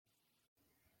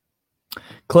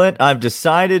Clint, I've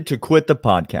decided to quit the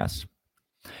podcast.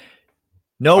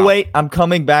 No, wait, I'm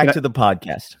coming back to the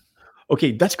podcast.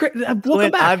 Okay, that's great. Welcome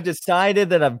Clint, back. I've decided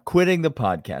that I'm quitting the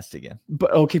podcast again.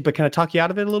 But can I talk you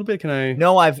out of it a little bit? Can I?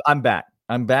 No, I'm back.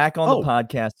 I'm back on the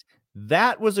podcast.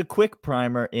 That was a quick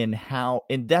primer in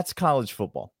that's college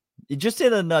football. Just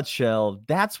in a nutshell,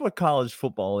 that's what college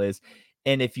football is.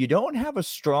 And if you don't have a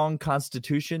strong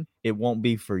constitution, it won't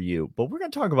be for you. But we're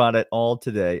going to talk about it all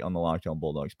today on the Locked On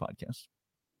Bulldogs podcast.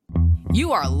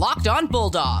 You are Locked On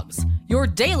Bulldogs, your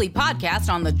daily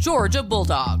podcast on the Georgia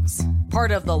Bulldogs.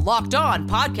 Part of the Locked On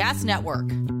Podcast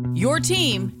Network, your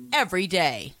team every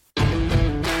day.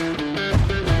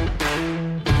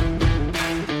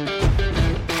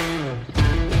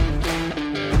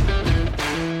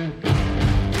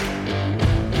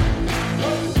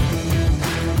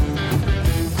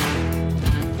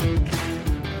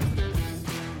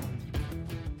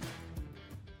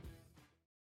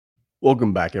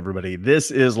 Welcome back, everybody. This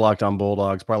is Locked On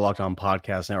Bulldogs, part of Locked On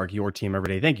Podcast Network, your team every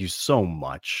day. Thank you so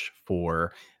much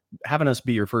for having us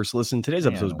be your first listen. Today's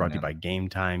episode is brought to you by Game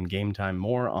Time. Game Time,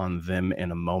 more on them in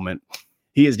a moment.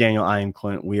 He is Daniel. I am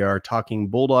Clint. We are talking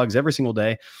Bulldogs every single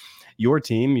day. Your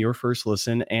team, your first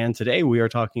listen. And today we are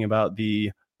talking about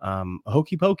the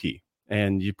hokey pokey.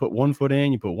 And you put one foot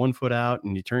in, you put one foot out,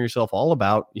 and you turn yourself all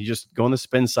about. You just go in the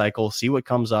spin cycle, see what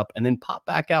comes up, and then pop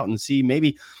back out and see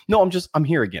maybe, no, I'm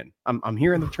here again. I'm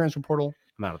here in the transfer portal.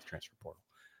 I'm out of the transfer portal.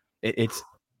 It's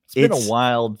been a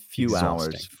wild few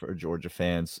hours for Georgia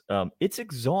fans. It's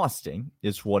exhausting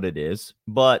is what it is,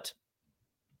 but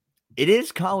it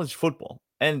is college football.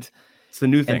 And it's the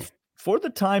new thing. For the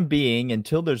time being,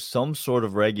 until there's some sort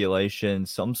of regulation,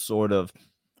 some sort of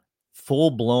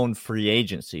full-blown free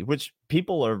agency, which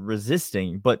people are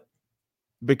resisting, but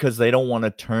because they don't want to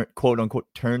turn, quote unquote,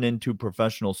 turn into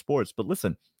professional sports. But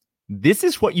listen, this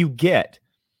is what you get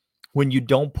when you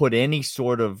don't put any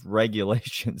sort of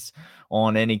regulations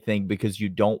on anything because you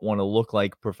don't want to look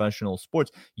like professional sports.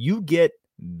 You get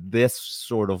this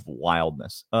sort of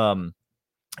wildness.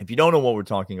 If you don't know what we're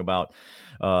talking about,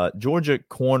 Georgia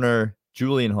corner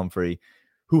Julian Humphrey,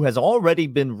 who has already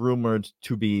been rumored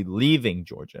to be leaving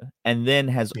Georgia, and then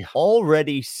has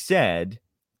already said,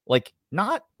 like,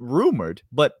 not rumored,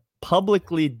 but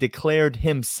publicly declared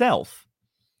himself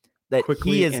that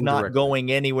he is not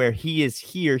going anywhere. He is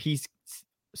here. He's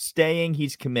staying.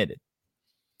 He's committed.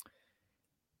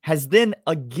 Has then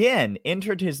again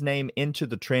entered his name into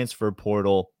the transfer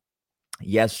portal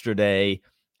yesterday,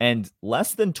 and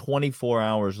less than 24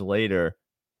 hours later,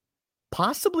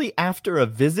 possibly after a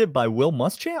visit by Will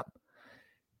Muschamp,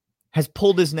 has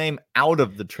pulled his name out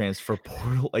of the transfer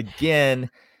portal again,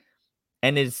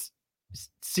 and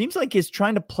seems like he's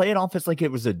trying to play it off as like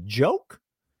it was a joke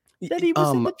that he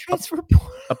was in the transfer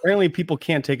portal. Apparently, people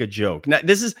can't take a joke. Now,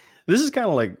 this is kind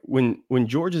of like when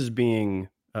George is being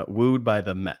wooed by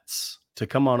the Mets to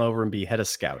come on over and be head of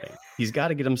scouting. He's got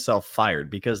to get himself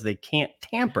fired because they can't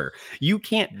tamper. You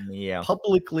can't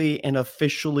publicly and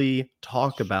officially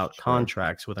talk about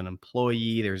contracts with an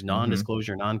employee. There's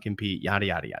non-disclosure, non-compete, yada,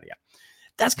 yada, yada, yada.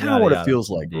 That's kind of what it feels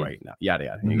like right now. Yada,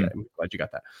 yada. I'm glad you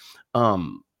got that.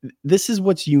 This is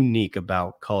what's unique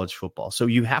about college football. So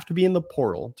you have to be in the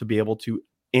portal to be able to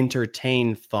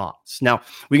entertain thoughts. Now,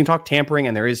 we can talk tampering,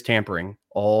 and there is tampering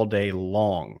all day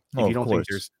long. If you don't think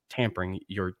there's tampering,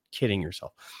 you're kidding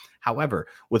yourself. However,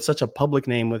 with such a public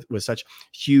name, with such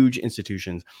huge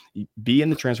institutions, be in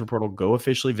the transfer portal, go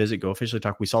officially visit, go officially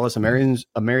talk. We saw this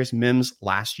Amarius Mims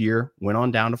last year, went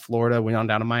on down to Florida, went on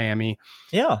down to Miami.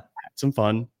 Yeah. Had some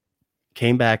fun,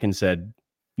 came back and said,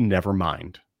 never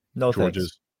mind. No,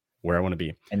 Georgia's where I want to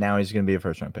be. And now he's going to be a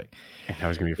first-round pick.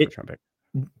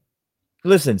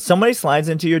 Listen, somebody slides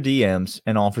into your DMs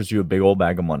and offers you a big old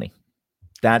bag of money.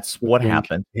 That's what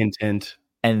happened. Hint.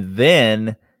 And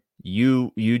then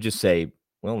you just say,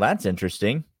 well, that's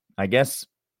interesting. I guess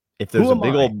if there's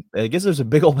there's a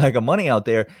big old bag of money out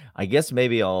there, I guess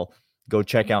maybe I'll go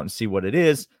check out and see what it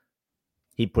is.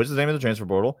 He puts his name in the transfer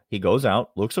portal. He goes out,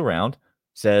 looks around,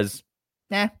 says,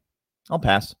 nah, I'll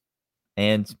pass.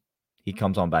 And he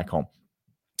comes on back home.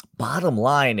 Bottom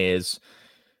line is,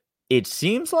 it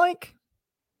seems like,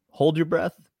 hold your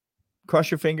breath, cross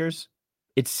your fingers,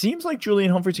 it seems like Julian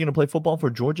Humphrey's going to play football for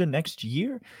Georgia next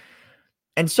year.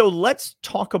 And so let's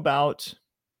talk about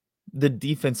the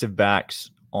defensive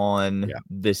backs on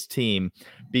this team,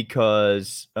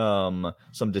 because some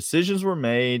decisions were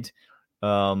made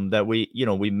that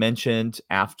we mentioned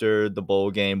after the bowl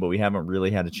game, but we haven't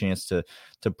really had a chance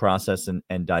to process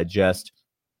and digest.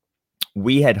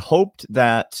 We had hoped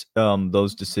that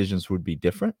those decisions would be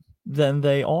different. than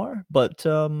they are, but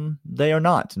they are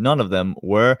not. None of them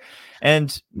were,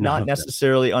 and not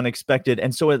necessarily unexpected.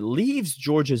 And so it leaves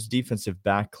Georgia's defensive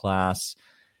back class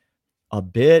a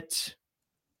bit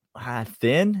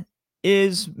thin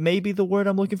is maybe the word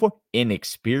I'm looking for.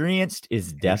 Inexperienced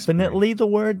is definitely the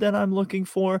word that I'm looking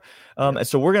for. And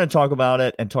so we're going to talk about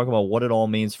it and talk about what it all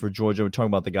means for Georgia. We're talking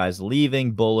about the guys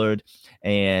leaving, Bullard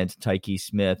and Tyke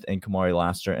Smith and Kamari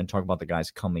Lassiter, and talk about the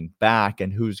guys coming back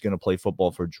and who's going to play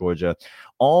football for Georgia.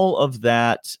 All of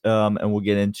that, and we'll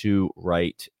get into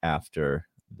right after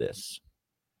this.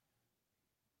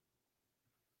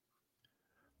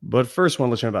 But first, I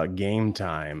want to let you know about Game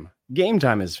Time. Game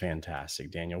Time is fantastic,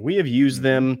 Daniel. We have used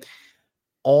them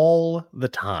all the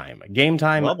time.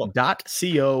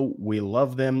 GameTime.co. We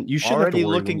love them. You shouldn't already have to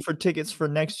worry looking for tickets for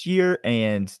next year,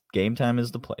 and Game Time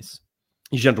is the place.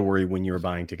 You shouldn't have to worry when you're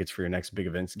buying tickets for your next big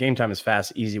events. Game Time is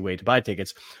fast, easy way to buy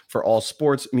tickets for all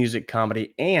sports, music,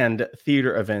 comedy, and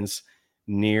theater events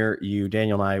near you.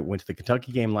 Daniel and I went to the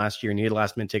Kentucky game last year, needed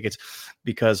last-minute tickets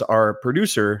because our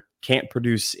producer can't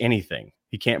produce anything.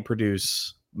 He can't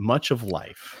produce much of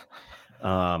life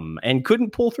and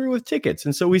couldn't pull through with tickets.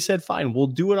 And so we said, fine, we'll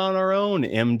do it on our own,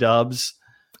 M-dubs.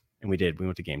 And we did. We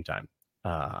went to Game Time.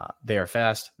 They are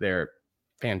fast. They're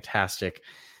fantastic.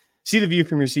 See the view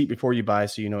from your seat before you buy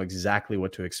so you know exactly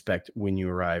what to expect when you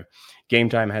arrive. Game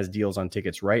Time has deals on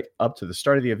tickets right up to the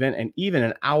start of the event and even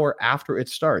an hour after it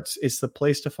starts. It's the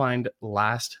place to find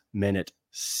last-minute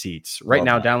seats. Right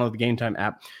now, download the Game Time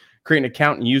app, create an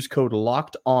account, and use code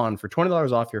LOCKEDON for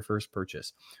 $20 off your first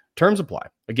purchase. Terms apply.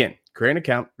 Again, create an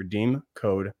account, redeem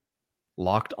code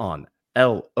LOCKEDON,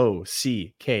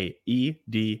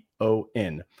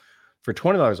 LOCKEDON for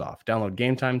 $20 off. Download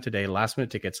Game Time today. Last-minute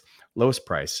tickets, lowest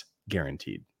price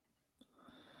guaranteed.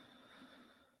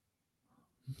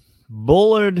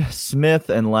 Bullard, Smith,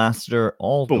 and Lassiter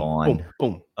all gone.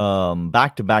 Boom, boom.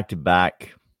 Back to back to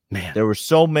back. Man, there were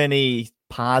so many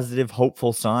positive,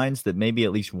 hopeful signs that maybe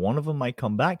at least one of them might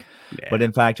come back. Yeah. But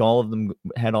in fact, all of them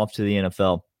head off to the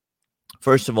NFL.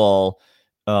 First of all,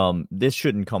 this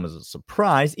shouldn't come as a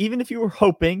surprise, even if you were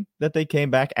hoping that they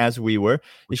came back as we were.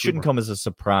 It shouldn't come as a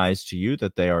surprise to you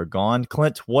that they are gone.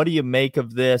 Clint, what do you make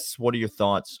of this? What are your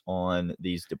thoughts on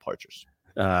these departures?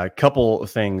 A couple of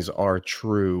things are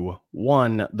true.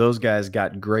 One, those guys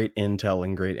got great intel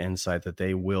and great insight that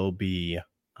they will be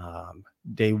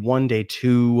day 1, day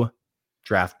 2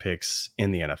 draft picks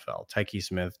in the NFL. Tyke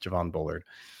Smith, Javon Bullard.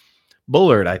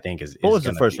 Bullard, I think, is Bullard's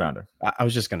a first rounder. I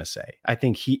was just going to say, I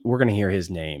think we're going to hear his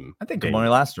name. I think Kamari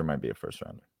Lassiter might be a first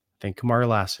rounder. I think Kamari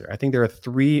Lassiter. I think there are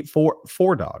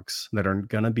four dogs that are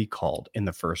going to be called in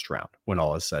the first round when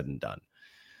all is said and done.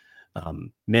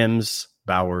 Mims,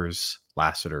 Bowers,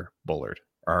 Lassiter, Bullard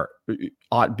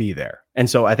ought be there. And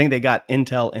so I think they got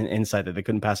intel and insight that they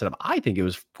couldn't pass it up. I think it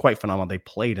was quite phenomenal. They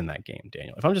played in that game,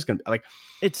 Daniel. If I'm just going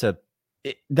to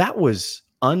that was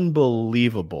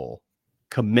unbelievable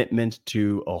commitment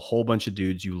to a whole bunch of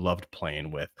dudes you loved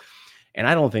playing with. And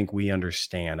I don't think we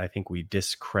understand. I think we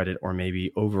discredit or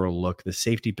maybe overlook the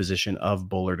safety position of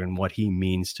Bullard and what he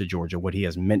means to Georgia, what he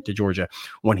has meant to Georgia,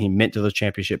 what he meant to those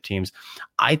championship teams.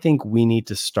 I think we need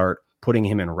to start putting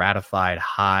him in ratified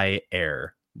high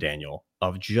air, Daniel,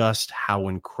 of just how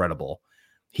incredible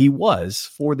he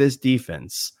was for this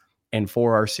defense and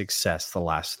for our success the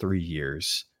last 3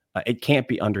 years. It can't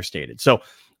be understated. So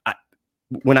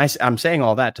when I'm saying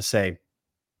all that to say,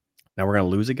 now we're going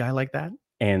to lose a guy like that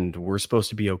and we're supposed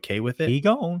to be okay with it.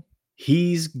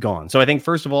 He's gone. So I think,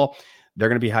 first of all, they're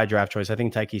going to be high draft choice. I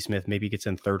think Tyke Smith maybe gets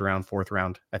in 3rd round, 4th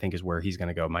round, I think is where he's going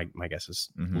to go. My guess is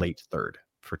late 3rd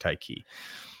for Tyke.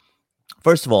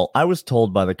 First of all, I was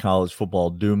told by the college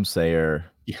football doomsayer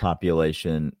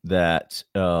population that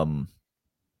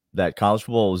that college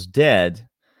football was dead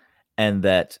and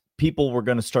that people were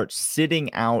going to start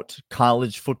sitting out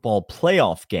college football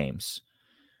playoff games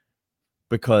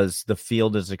because the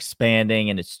field is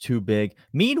expanding and it's too big.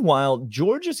 Meanwhile,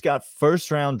 Georgia's got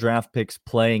 1st-round draft picks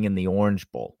playing in the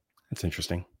Orange Bowl. That's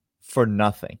interesting. For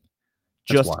nothing.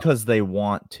 Just because they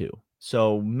want to.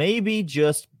 So maybe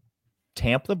just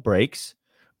tamp the brakes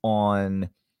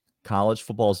on college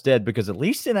football's dead, because at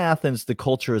least in Athens, the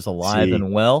culture is alive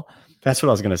and well. That's what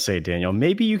I was going to say, Daniel.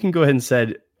 Maybe you can go ahead and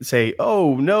say,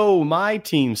 oh, no, my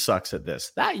team sucks at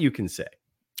this. That you can say.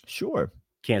 Sure.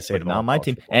 Can't say it about my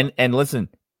team. And listen,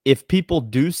 if people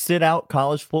do sit out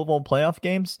college football playoff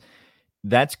games,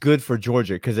 that's good for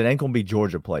Georgia because it ain't going to be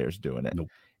Georgia players doing it. Nope.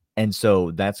 And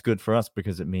so that's good for us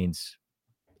because it means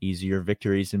easier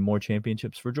victories and more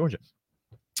championships for Georgia.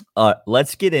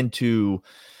 Let's get into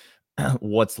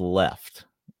what's left,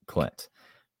 Clint,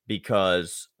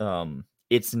 because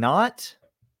it's not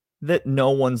that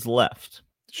no one's left?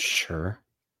 Sure.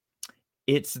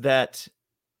 It's that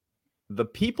the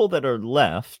people that are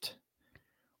left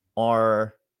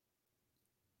are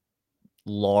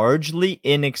largely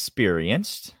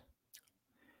inexperienced.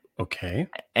 Okay.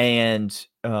 And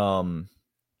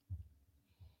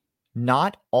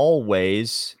not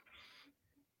always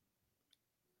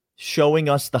showing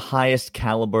us the highest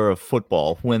caliber of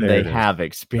football when they have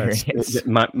experience.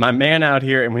 My man out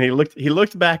here, and when he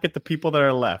looked back at the people that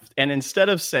are left, and instead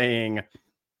of saying,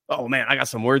 "Oh man, I got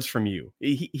some words from you,"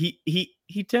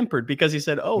 he tempered because he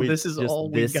said, "Oh, this is all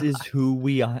we got. This is who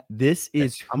we are. This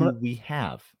is who we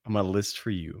have." I'm gonna list for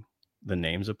you the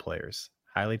names of players,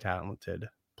 highly talented,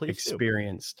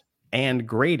 experienced, and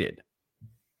graded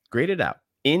out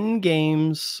in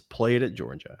games played at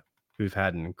Georgia, who've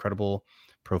had an incredible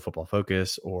Pro Football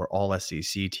Focus or All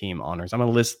SEC team honors. I'm going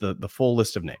to list the full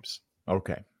list of names.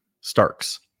 Okay.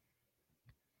 Starks.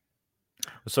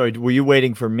 Sorry, were you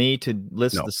waiting for me to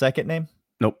list the second name?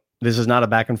 Nope. This is not a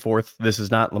back and forth. This is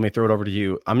not, let me throw it over to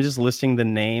you. I'm just listing the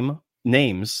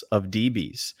names of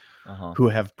DBs who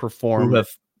have performed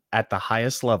at the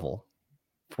highest level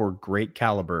for great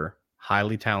caliber,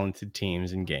 highly talented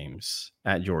teams and games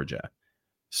at Georgia.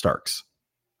 Starks.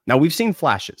 Now, we've seen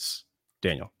flashes.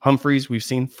 Daniel Humphreys, we've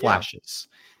seen flashes.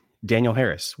 Yeah. Daniel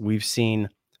Harris, we've seen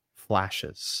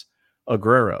flashes.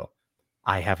 Aguero,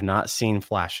 I have not seen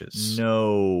flashes.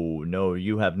 No,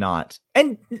 you have not.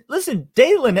 And listen,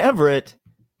 Dalen Everett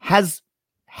has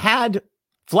had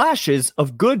flashes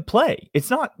of good play.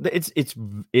 It's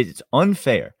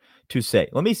unfair to say.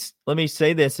 Let me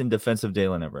say this in defense of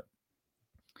Dalen Everett.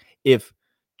 If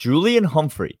Julian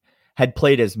Humphrey had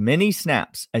played as many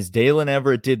snaps as Dalen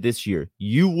Everett did this year,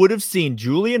 you would have seen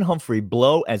Julian Humphrey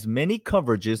blow as many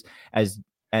coverages as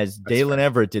Dalen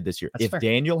Everett did this year. If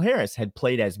Daniel Harris had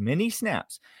played as many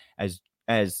snaps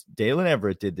as Dalen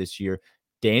Everett did this year,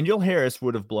 Daniel Harris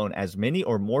would have blown as many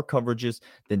or more coverages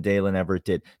than Dalen Everett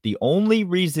did. The only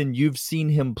reason you've seen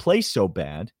him play so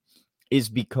bad is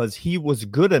because he was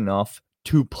good enough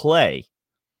to play,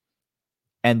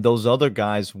 and those other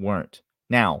guys weren't.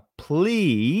 Now,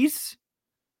 please,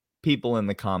 people in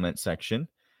the comment section,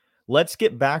 let's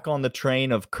get back on the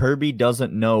train of Kirby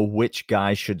doesn't know which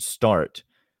guy should start,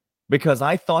 because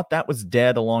I thought that was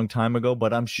dead a long time ago,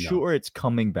 but I'm sure it's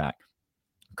coming back.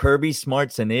 Kirby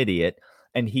Smart's an idiot,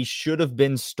 and he should have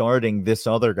been starting this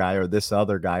other guy or this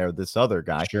other guy or this other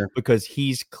guy because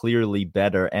he's clearly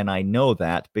better. And I know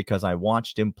that because I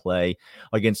watched him play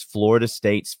against Florida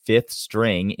State's fifth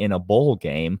string in a bowl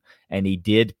game, and he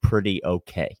did pretty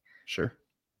okay. Sure.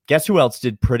 Guess who else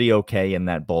did pretty okay in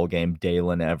that bowl game?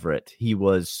 Dalen Everett. He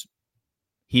was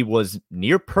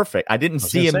near perfect. I didn't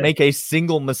see him make a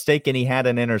single mistake, and he had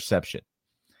an interception.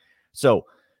 So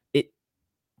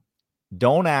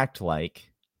don't act like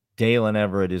Dalen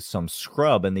Everett is some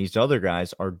scrub and these other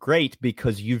guys are great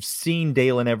because you've seen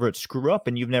Dalen Everett screw up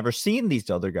and you've never seen these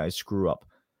other guys screw up.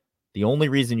 The only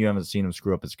reason you haven't seen them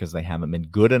screw up is because they haven't been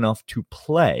good enough to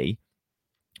play,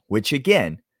 which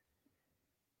again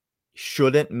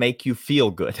shouldn't make you feel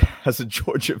good as a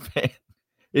Georgia fan.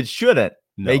 It shouldn't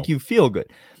make you feel good.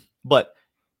 But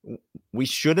we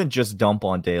shouldn't just dump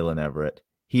on Dalen Everett.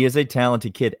 He is a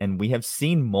talented kid, and we have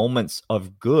seen moments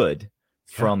of good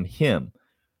from him.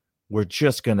 We're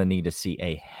just going to need to see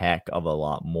a heck of a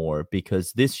lot more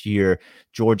because this year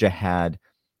Georgia had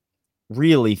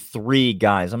really three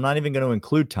guys. I'm not even going to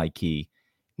include Tyke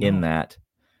in that,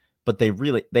 but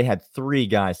they had three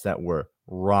guys that were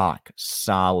rock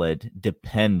solid,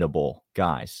 dependable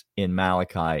guys in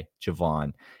Malachi,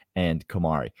 Javon, and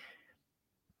Kamari.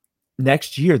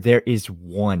 Next year, there is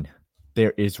one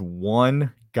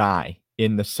guy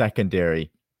in the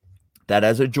secondary that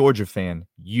as a Georgia fan,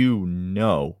 you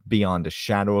know, beyond a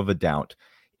shadow of a doubt,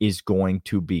 is going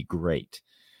to be great.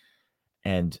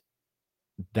 And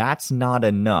that's not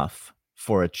enough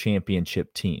for a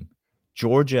championship team.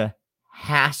 Georgia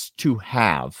has to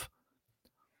have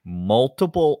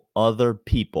multiple other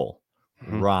people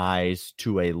rise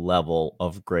to a level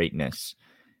of greatness.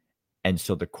 And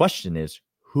so the question is,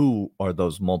 who are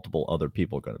those multiple other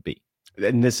people going to be?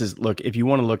 And this is, look, if you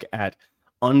want to look at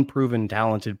unproven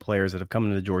talented players that have come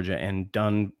into Georgia and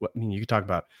done, I mean, you could talk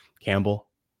about Campbell.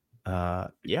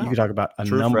 You could talk about a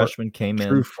true number freshman came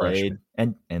in, played,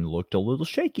 and looked a little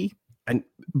shaky. And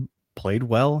played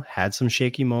well, had some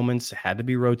shaky moments, had to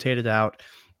be rotated out,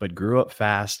 but grew up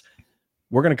fast.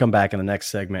 We're going to come back in the next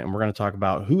segment, and we're going to talk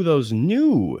about who those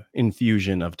new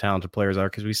infusion of talented players are,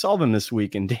 because we saw them this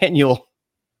week. And Daniel,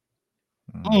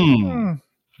 well,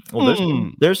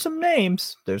 there's some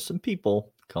names, there's some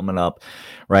people coming up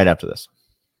right after this.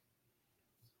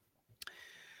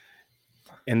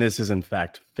 and this is in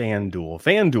fact FanDuel.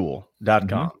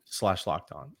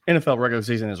 FanDuel.com/locked-on. NFL regular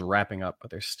season is wrapping up, but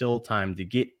there's still time to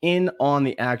get in on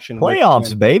the action.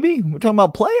 Playoffs, baby. We're talking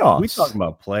about playoffs. We're talking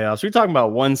about playoffs. We're talking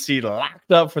about one seed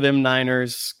locked up for them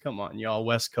Niners. Come on, y'all.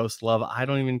 West Coast love. I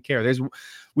don't even care.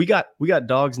 We got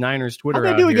Dogs Niners Twitter.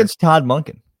 How'd they do against Todd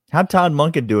Monken? How'd Todd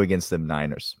Monken do against them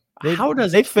Niners? How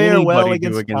does they fare well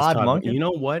against Todd Monken? You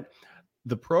know what?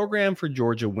 The program for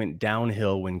Georgia went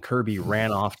downhill when Kirby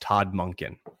ran off Todd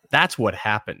Monken. That's what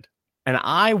happened. And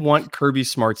I want Kirby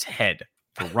Smart's head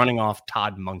for running off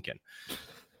Todd Monken.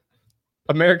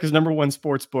 America's #1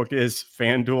 sports book is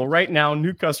FanDuel. Right now,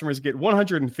 new customers get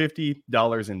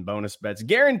 $150 in bonus bets.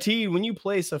 Guaranteed when you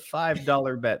place a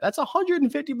 $5 bet. That's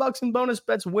 $150 in bonus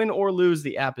bets, win or lose.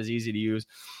 The app is easy to use.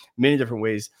 Many different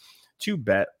ways to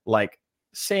bet, like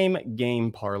same game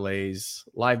parlays,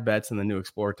 live bets in the new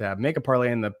Explore tab. Make a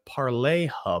parlay in the Parlay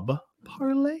Hub.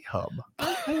 Parlay Hub.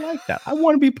 I like that. I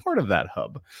want to be part of that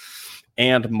hub.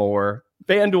 And more.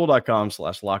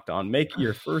 FanDuel.com/locked-on. Make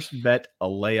your first bet a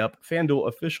layup. FanDuel,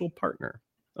 official partner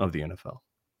of the NFL.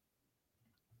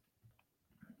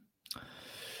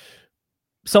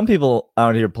 Some people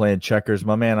out here playing checkers.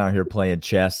 My man out here playing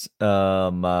chess.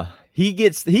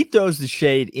 He throws the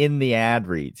shade in the ad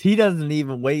reads. He doesn't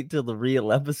even wait till the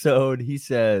real episode. He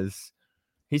says,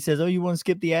 "Oh, you want to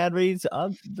skip the ad reads?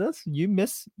 You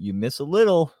miss a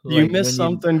little. You miss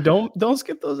something. Don't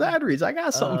skip those ad reads. I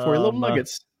got something for you. Little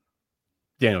nuggets."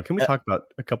 Daniel, can we talk about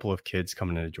a couple of kids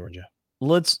coming into Georgia?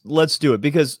 Let's do it,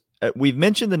 because we've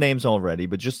mentioned the names already,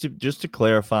 but just to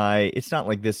clarify, it's not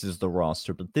like this is the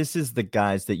roster, but this is the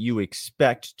guys that you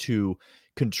expect to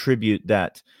contribute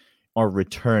that are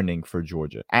returning for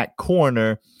Georgia. At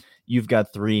corner, you've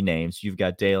got 3 names. You've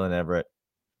got Dalen Everett,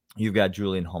 you've got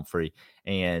Julian Humphrey,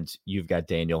 and you've got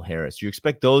Daniel Harris. You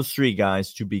expect those 3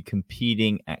 guys to be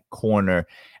competing at corner.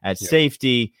 At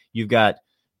safety, you've got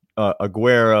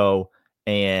Aguero,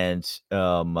 and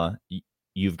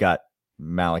you've got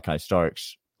Malachi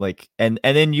Starks. And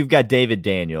then you've got David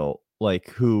Daniel,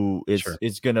 who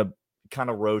is going to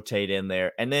kind of rotate in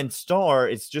there. And then Star,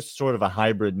 it's just sort of a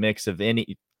hybrid mix of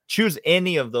choose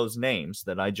any of those names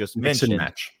that I just mentioned.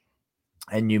 Match.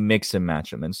 And you mix and match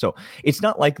them. And so it's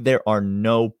not like there are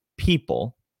no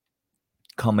people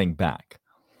coming back,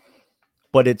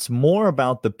 but it's more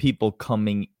about the people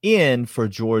coming in for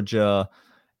Georgia.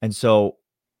 And so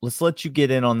let's let you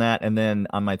get in on that, and then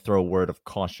I might throw a word of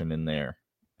caution in there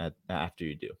after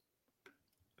you do.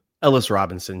 Ellis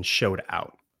Robinson showed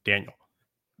out, Daniel.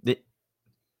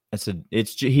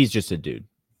 He's just a dude.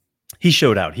 He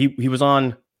showed out. He was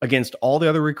on against all the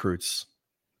other recruits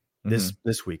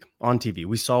this week on TV.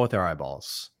 We saw with our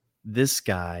eyeballs. This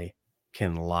guy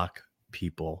can lock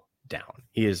people down.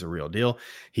 He is a real deal.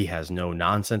 He has no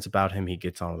nonsense about him. He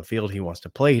gets on the field. He wants to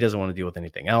play. He doesn't want to deal with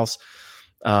anything else.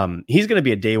 He's going to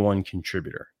be a day one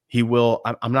contributor. He will.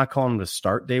 I'm not calling him to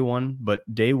start day one, but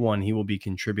day one, he will be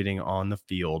contributing on the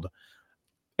field,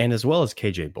 and as well as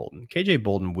KJ Bolden. KJ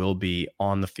Bolden will be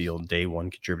on the field day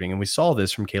one contributing. And we saw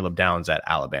this from Caleb Downs at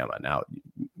Alabama. Now,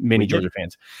 many Georgia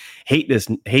fans hate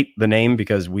the name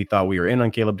because we thought we were in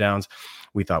on Caleb Downs.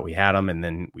 We thought we had him, and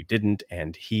then we didn't.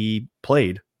 And he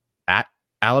played at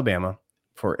Alabama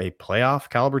for a playoff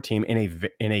caliber team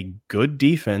in a good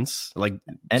defense, and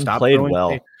played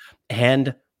well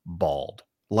and balled,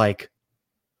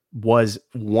 was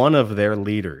one of their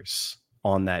leaders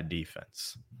on that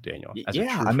defense. Daniel,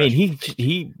 yeah, I mean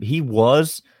he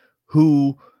was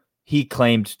who he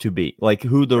claimed to be,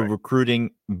 who the recruiting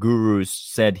gurus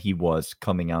said he was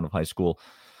coming out of high school,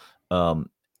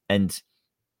 and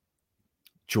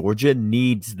Georgia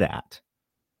needs that.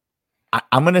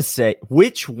 I'm gonna say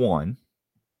which one.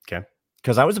 Okay.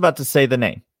 Because I was about to say the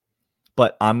name,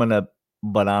 but I'm gonna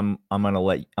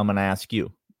ask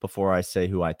you before I say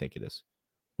who I think it is.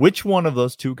 Which one of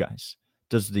those 2 guys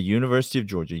does the University of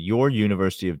Georgia, your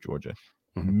University of Georgia,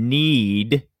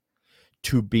 need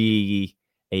to be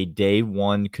a day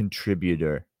one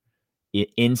contributor,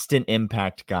 instant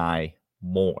impact guy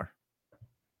more?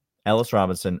 Ellis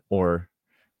Robinson or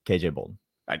KJ Bolden?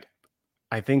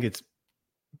 I think it's,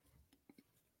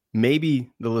 maybe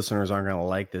the listeners aren't going to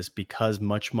like this because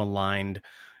much maligned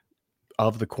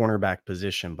of the cornerback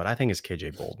position, but I think it's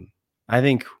KJ Bolden. I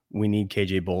think we need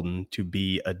KJ Bolden to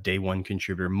be a day one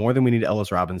contributor more than we need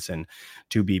Ellis Robinson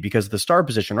to be, because the star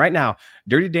position right now,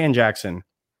 Dirty Dan Jackson,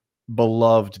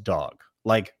 beloved dog.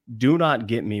 Do not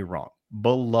get me wrong.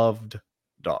 Beloved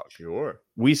dog. Sure.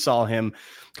 We saw him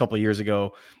a couple of years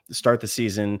ago start the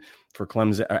season for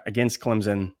Clemson against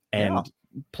Clemson and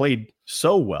played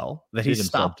so well that he Did himself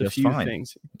stopped a just few fine.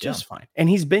 things just fine. And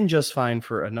he's been just fine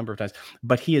for a number of times,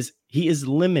 but he is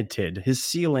limited. His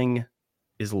ceiling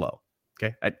is low.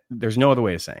 Okay. There's no other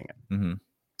way of saying it. Mm-hmm.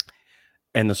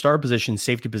 And the star position,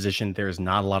 safety position, there's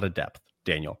not a lot of depth,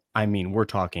 Daniel. I mean, we're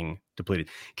talking depleted.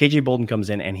 KJ Bolden comes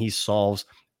in and he solves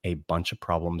a bunch of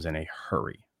problems in a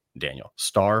hurry, Daniel.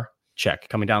 Star, check.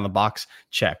 Coming down the box,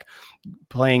 check.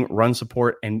 Playing run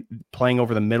support and playing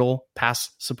over the middle, pass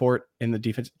support in the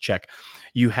defense, check.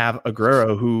 You have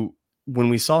Aguero, who, when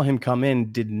we saw him come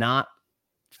in, did not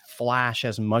flash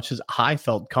as much as I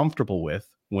felt comfortable with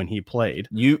when he played.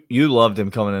 You loved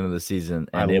him coming into the season,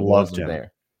 and it wasn't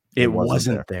there. It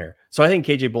wasn't there. So I think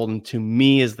KJ Bolden, to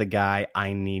me, is the guy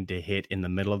I need to hit in the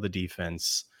middle of the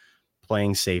defense,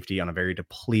 playing safety on a very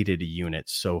depleted unit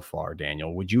so far,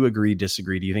 Daniel. Would you agree,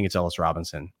 disagree? Do you think it's Ellis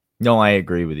Robinson? No, I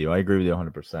agree with you. I agree with you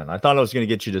 100%. I thought I was going to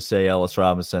get you to say Ellis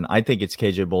Robinson. I think it's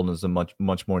KJ Bolden is a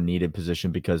much more needed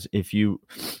position, because if you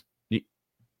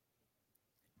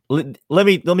let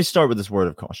me start with this word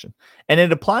of caution. And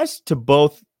it applies to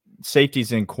both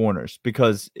safeties and corners,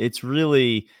 because it's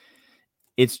really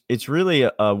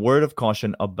a word of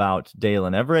caution about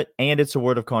Dalen Everett, and it's a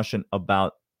word of caution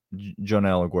about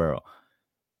Jonel Aguero.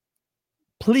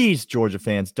 Please, Georgia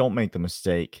fans, don't make the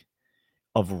mistake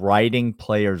of writing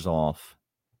players off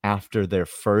after their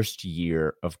first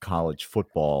year of college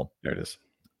football. There it is.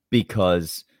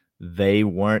 Because they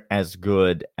weren't as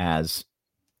good as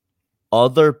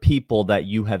other people that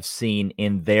you have seen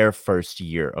in their first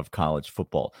year of college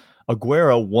football.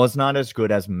 Aguero was not as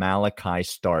good as Malachi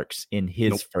Starks in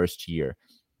his first year.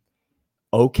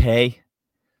 Okay.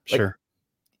 Sure.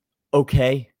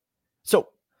 Okay. So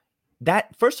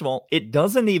that, first of all, it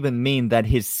doesn't even mean that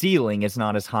his ceiling is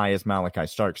not as high as Malachi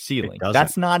Starks' ceiling.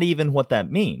 That's not even what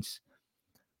that means.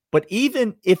 But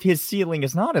even if his ceiling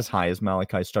is not as high as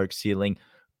Malachi Starks' ceiling,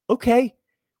 okay,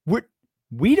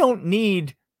 we don't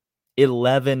need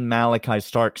 11 Malachi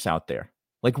Starks out there.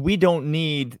 Like, we don't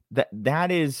need that.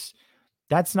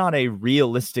 That's not a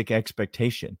realistic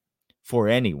expectation for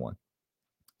anyone.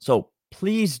 So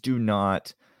please do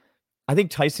not. I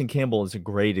think Tyson Campbell is a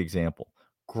great example.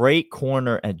 Great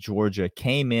corner at Georgia,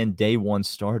 came in day one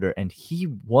starter, and he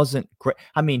wasn't great.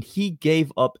 I mean, he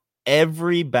gave up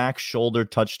every back shoulder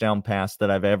touchdown pass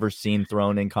that I've ever seen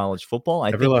thrown in college football.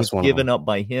 I think was given up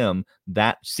by him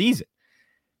that season.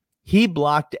 He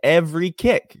blocked every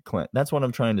kick, Clint. That's what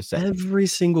I'm trying to say. Every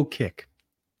single kick.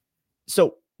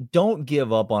 So don't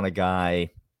give up on a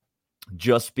guy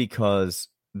just because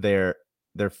their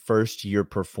first year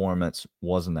performance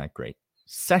wasn't that great.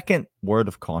 Second word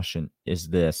of caution is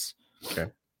this.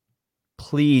 Okay.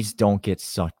 Please don't get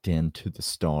sucked into the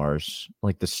stars,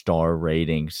 like the star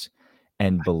ratings,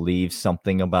 and believe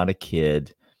something about a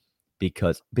kid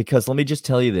because let me just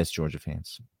tell you this, Georgia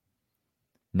fans.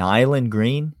 Nyland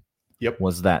Green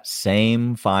was that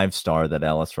same 5-star that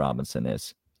Ellis Robinson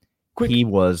is. He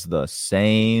was the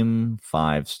same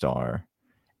 5-star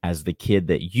as the kid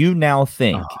that you now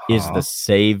think is the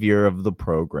savior of the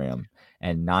program.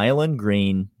 And Nyland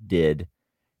Green did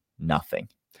nothing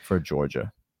for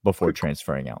Georgia before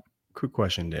transferring out. Quick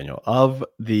question, Daniel. Of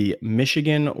the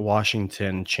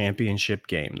Michigan-Washington championship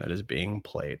game that is being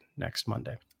played next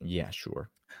Monday. Yeah, sure.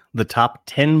 The top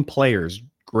 10 players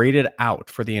graded out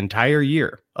for the entire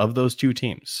year of those two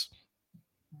teams.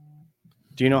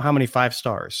 Do you know how many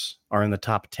 5-stars are in the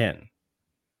top 10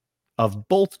 of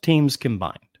both teams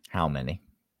combined? How many?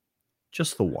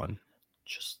 Just the one.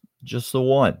 Just the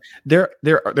one. There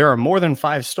are more than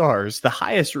 5 stars. The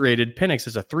highest rated Penix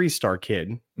is a 3-star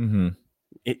kid. Mm-hmm.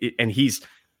 And he's,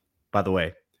 by the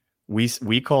way,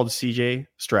 we called CJ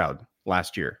Stroud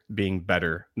last year being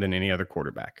better than any other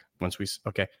quarterback.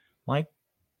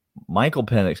 Michael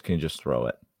Penix can just throw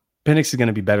it. Penix is going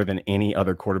to be better than any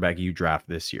other quarterback you draft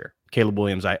this year. Caleb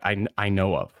Williams, I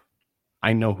know of.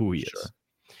 I know who he is.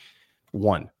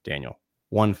 One, Daniel.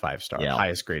 1 5-star,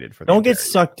 highest graded for. Don't get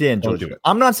sucked in, George.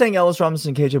 I'm not saying Ellis Robinson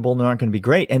and KJ Bolden aren't going to be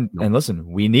great. And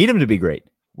listen, we need them to be great.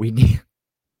 We need.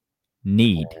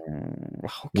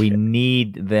 We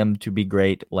need them to be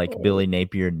great, like Billy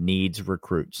Napier needs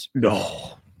recruits.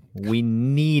 No. We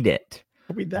need it.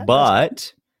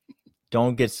 But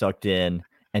don't get sucked in,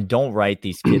 and don't write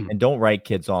these kids and don't write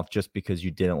kids off just because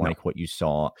you didn't like what you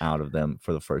saw out of them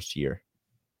for the first year.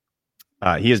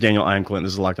 He is Daniel. I'm Clint.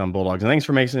 This is Locked On Bulldogs. And thanks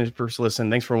for making it first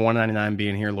listen. Thanks for $1.99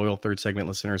 being here, loyal third segment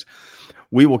listeners.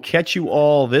 We will catch you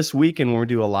all this weekend when we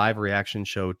do a live reaction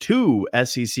show to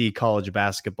SEC college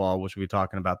basketball, which we'll be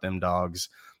talking about them dogs.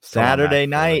 Saturday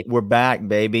night, we're back,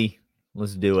 baby.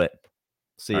 Let's do it.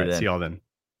 See you then. See y'all then.